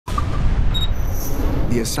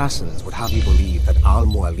The assassins would have you believe that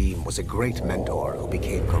Al-Mualim was a great mentor who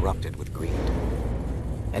became corrupted with greed,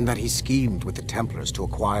 and that he schemed with the Templars to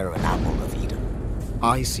acquire an apple of Eden.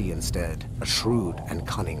 I see instead a shrewd and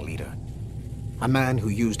cunning leader, a man who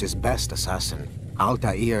used his best assassin,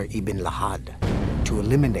 Altair ibn Lahad, to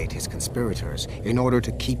eliminate his conspirators in order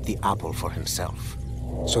to keep the apple for himself,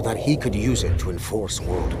 so that he could use it to enforce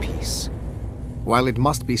world peace. While it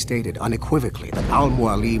must be stated unequivocally that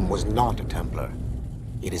Al-Mualim was not a Templar,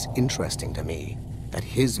 it is interesting to me that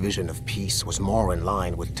his vision of peace was more in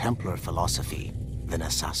line with Templar philosophy than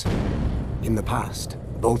assassin. In the past,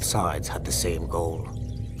 both sides had the same goal,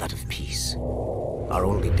 that of peace. Our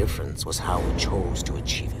only difference was how we chose to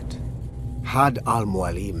achieve it. Had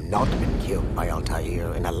Al-Mualim not been killed by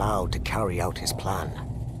Altair and allowed to carry out his plan,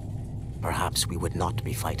 perhaps we would not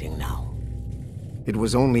be fighting now. It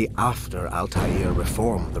was only after Altair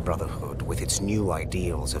reformed the Brotherhood with its new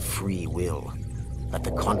ideals of free will that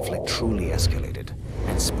the conflict truly escalated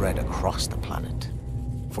and spread across the planet.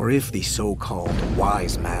 For if the so-called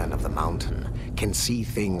wise man of the mountain can see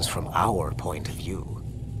things from our point of view,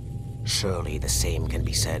 surely the same can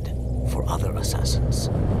be said for other assassins.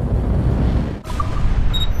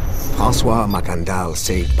 François Macandal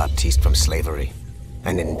saved Baptiste from slavery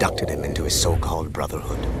and inducted him into his so-called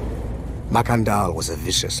Brotherhood. Macandal was a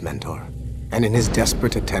vicious mentor, and in his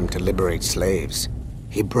desperate attempt to liberate slaves,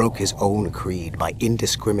 he broke his own creed by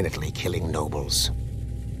indiscriminately killing nobles.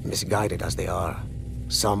 Misguided as they are,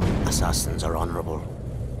 some assassins are honorable.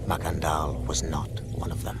 Macandal was not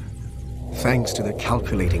one of them. Thanks to the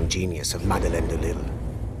calculating genius of Madeleine de Lille,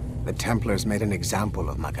 the Templars made an example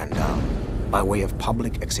of Macandal by way of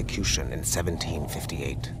public execution in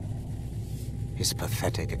 1758. His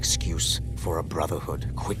pathetic excuse for a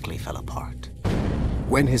brotherhood quickly fell apart.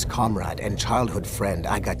 When his comrade and childhood friend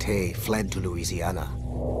Agathe fled to Louisiana,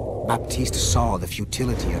 Baptiste saw the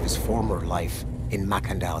futility of his former life in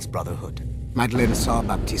Macandal's brotherhood. Madeleine saw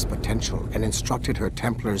Baptiste's potential and instructed her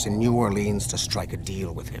Templars in New Orleans to strike a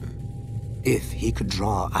deal with him. If he could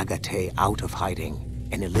draw Agathe out of hiding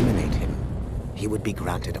and eliminate him, he would be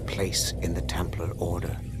granted a place in the Templar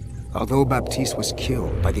Order. Although Baptiste was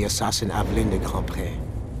killed by the assassin Aveline de Grandpré,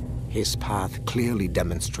 his path clearly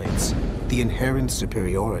demonstrates the inherent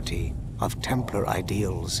superiority of Templar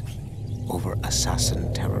ideals over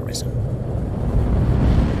assassin terrorism.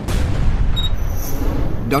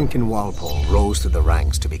 Duncan Walpole rose through the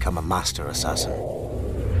ranks to become a master assassin,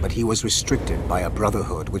 but he was restricted by a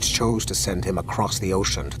brotherhood which chose to send him across the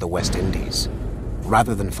ocean to the West Indies,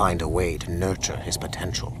 rather than find a way to nurture his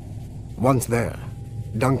potential. Once there,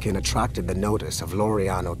 Duncan attracted the notice of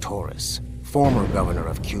Laureano Torres, former governor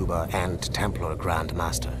of Cuba and Templar Grand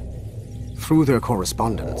Master. Through their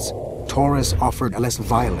correspondence, Torres offered a less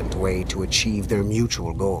violent way to achieve their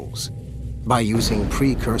mutual goals, by using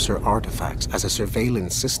precursor artifacts as a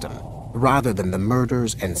surveillance system, rather than the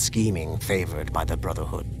murders and scheming favored by the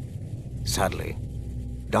Brotherhood. Sadly,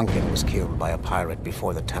 Duncan was killed by a pirate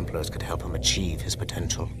before the Templars could help him achieve his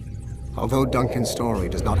potential. Although Duncan's story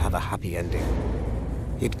does not have a happy ending,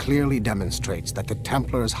 it clearly demonstrates that the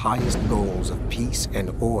Templars' highest goals of peace and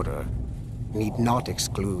order need not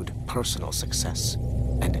exclude personal success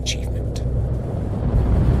and achievement.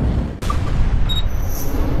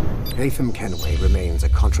 Haytham Kenway remains a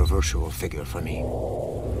controversial figure for me.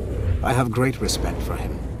 I have great respect for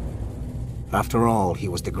him. After all, he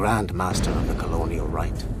was the Grand Master of the Colonial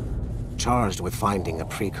Rite, charged with finding a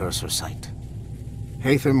precursor site.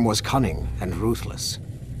 Haytham was cunning and ruthless,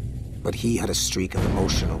 but he had a streak of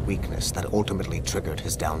emotional weakness that ultimately triggered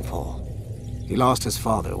his downfall. He lost his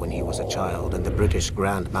father when he was a child, and the British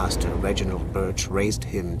Grand Master Reginald Birch raised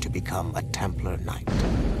him to become a Templar Knight.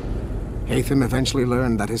 Haytham eventually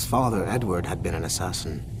learned that his father, Edward, had been an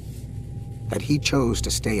assassin. That he chose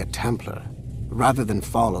to stay a Templar, rather than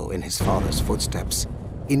follow in his father's footsteps,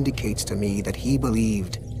 indicates to me that he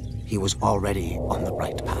believed he was already on the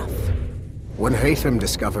right path. When Haytham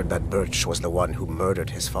discovered that Birch was the one who murdered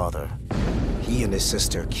his father, he and his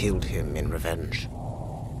sister killed him in revenge.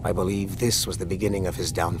 I believe this was the beginning of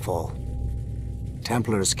his downfall.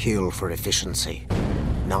 Templars kill for efficiency,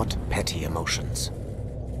 not petty emotions.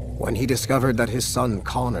 When he discovered that his son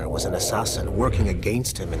Connor was an assassin working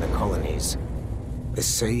against him in the colonies, the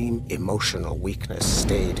same emotional weakness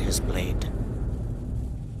stayed his blade.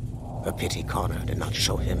 A pity Connor did not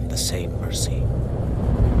show him the same mercy.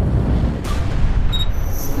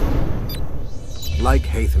 Like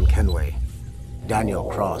Haytham Kenway, Daniel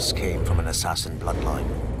Cross came from an assassin bloodline,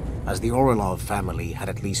 as the Orlov family had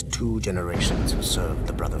at least 2 generations who served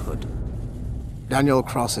the Brotherhood. Daniel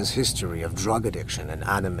Cross's history of drug addiction and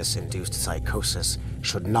animus-induced psychosis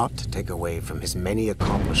should not take away from his many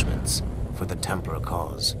accomplishments for the Templar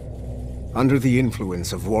cause. Under the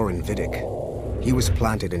influence of Warren Vidic, he was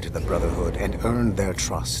planted into the Brotherhood and earned their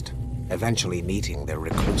trust, eventually meeting their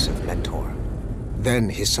reclusive mentor. Then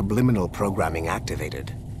his subliminal programming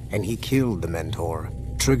activated, and he killed the mentor,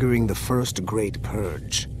 triggering the first great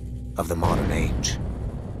purge of the modern age.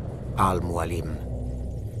 Al-Mualim,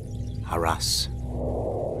 Haras,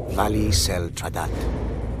 Vali Sel Tradat,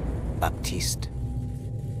 Baptiste,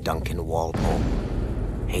 Duncan Walpole,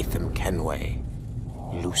 Hatham Kenway,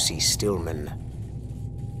 Lucy Stillman,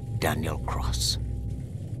 Daniel Cross.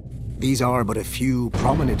 These are but a few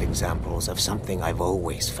prominent examples of something I've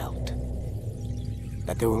always felt.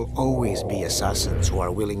 That there will always be assassins who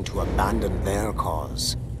are willing to abandon their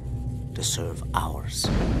cause to serve ours.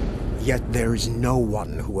 Yet there is no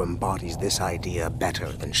one who embodies this idea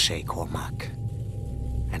better than Shay Cormac.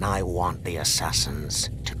 And I want the assassins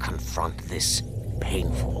to confront this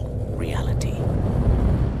painful reality.